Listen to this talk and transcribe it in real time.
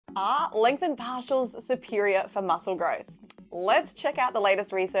Are lengthened partials superior for muscle growth? Let's check out the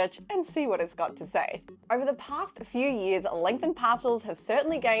latest research and see what it's got to say. Over the past few years, lengthened partials have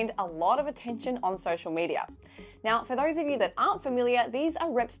certainly gained a lot of attention on social media. Now, for those of you that aren't familiar, these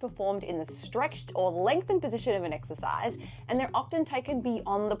are reps performed in the stretched or lengthened position of an exercise, and they're often taken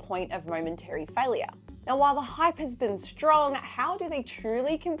beyond the point of momentary failure. Now, while the hype has been strong, how do they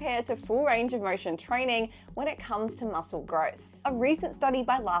truly compare to full range of motion training when it comes to muscle growth? A recent study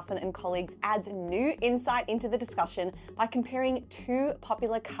by Larsen and colleagues adds new insight into the discussion by comparing two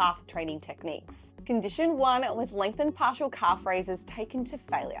popular calf training techniques. Condition 1 was lengthened partial calf raises taken to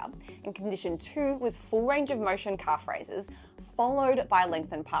failure, and condition 2 was full range of motion calf raises, followed by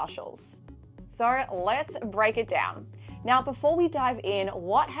lengthened partials. So let's break it down. Now, before we dive in,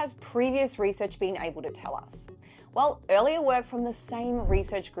 what has previous research been able to tell us? Well, earlier work from the same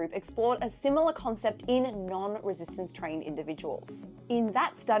research group explored a similar concept in non-resistance trained individuals. In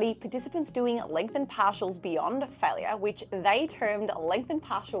that study, participants doing lengthened partials beyond failure, which they termed lengthened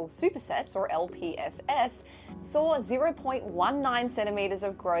partial supersets or LPSS, saw 0.19 centimeters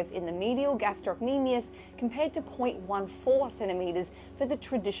of growth in the medial gastrocnemius compared to 0.14 centimeters for the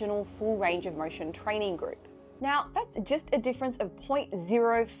traditional full range of motion training group. Now, that's just a difference of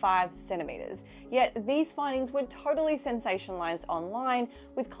 0.05 centimeters, yet these findings were totally sensationalized online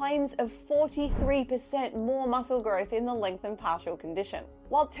with claims of 43% more muscle growth in the lengthened partial condition.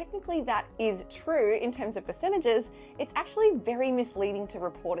 While technically that is true in terms of percentages, it's actually very misleading to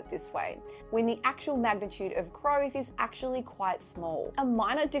report it this way, when the actual magnitude of growth is actually quite small. A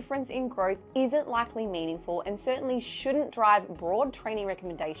minor difference in growth isn't likely meaningful and certainly shouldn't drive broad training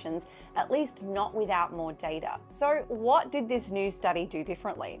recommendations, at least not without more data. So what did this new study do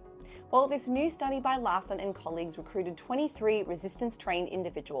differently? Well, this new study by Larsen and colleagues recruited 23 resistance-trained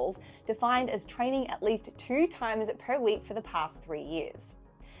individuals defined as training at least 2 times per week for the past 3 years.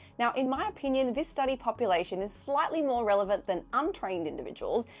 Now, in my opinion, this study population is slightly more relevant than untrained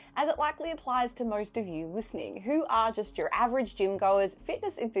individuals, as it likely applies to most of you listening, who are just your average gym goers,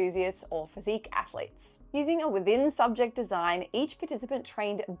 fitness enthusiasts, or physique athletes. Using a within-subject design, each participant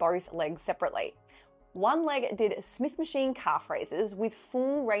trained both legs separately. One leg did Smith machine calf raises with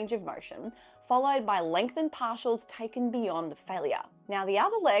full range of motion, followed by lengthened partials taken beyond failure. Now, the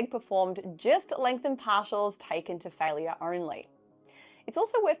other leg performed just lengthened partials taken to failure only. It's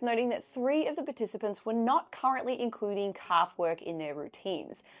also worth noting that 3 of the participants were not currently including calf work in their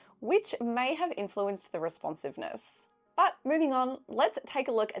routines, which may have influenced the responsiveness. But moving on, let's take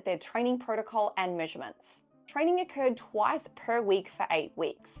a look at their training protocol and measurements. Training occurred twice per week for 8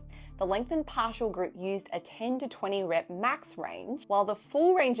 weeks. The lengthened partial group used a 10 to 20 rep max range, while the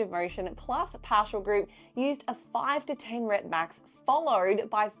full range of motion plus partial group used a 5 to 10 rep max followed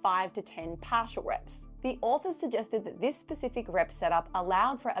by 5 to 10 partial reps. The authors suggested that this specific rep setup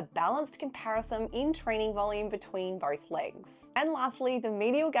allowed for a balanced comparison in training volume between both legs. And lastly, the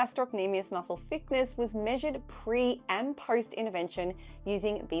medial gastrocnemius muscle thickness was measured pre and post intervention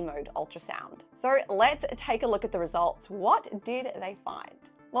using B-mode ultrasound. So let's take a look at the results. What did they find?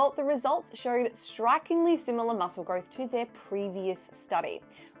 Well, the results showed strikingly similar muscle growth to their previous study,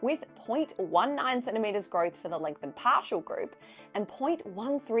 with 0.19 centimeters growth for the lengthened partial group and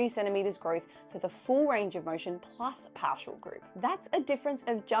 0.13 centimeters growth for the full range of motion plus partial group. That's a difference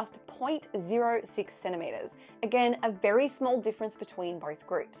of just 0.06 centimeters. Again, a very small difference between both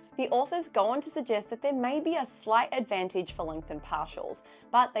groups. The authors go on to suggest that there may be a slight advantage for lengthened partials,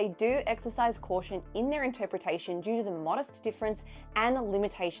 but they do exercise caution in their interpretation due to the modest difference and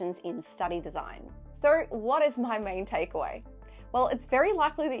limitations in study design. So what is my main takeaway? Well, it's very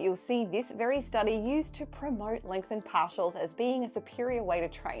likely that you'll see this very study used to promote lengthened partials as being a superior way to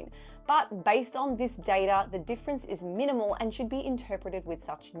train. But based on this data, the difference is minimal and should be interpreted with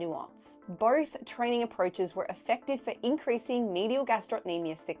such nuance. Both training approaches were effective for increasing medial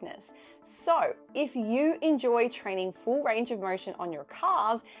gastrocnemius thickness. So if you enjoy training full range of motion on your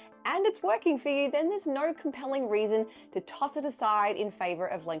calves and it's working for you, then there's no compelling reason to toss it aside in favor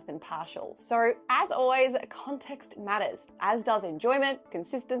of lengthened partials. So as always, context matters, as does enjoyment,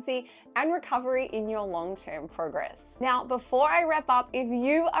 consistency, and recovery in your long-term progress. Now, before I wrap up, if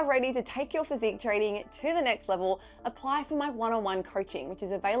you are ready to take your physique training to the next level, apply for my one-on-one coaching, which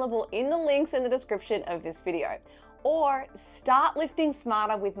is available in the links in the description of this video. Or start lifting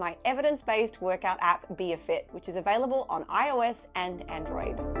smarter with my evidence-based workout app, BiaFit, which is available on iOS and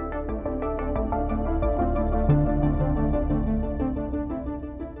Android.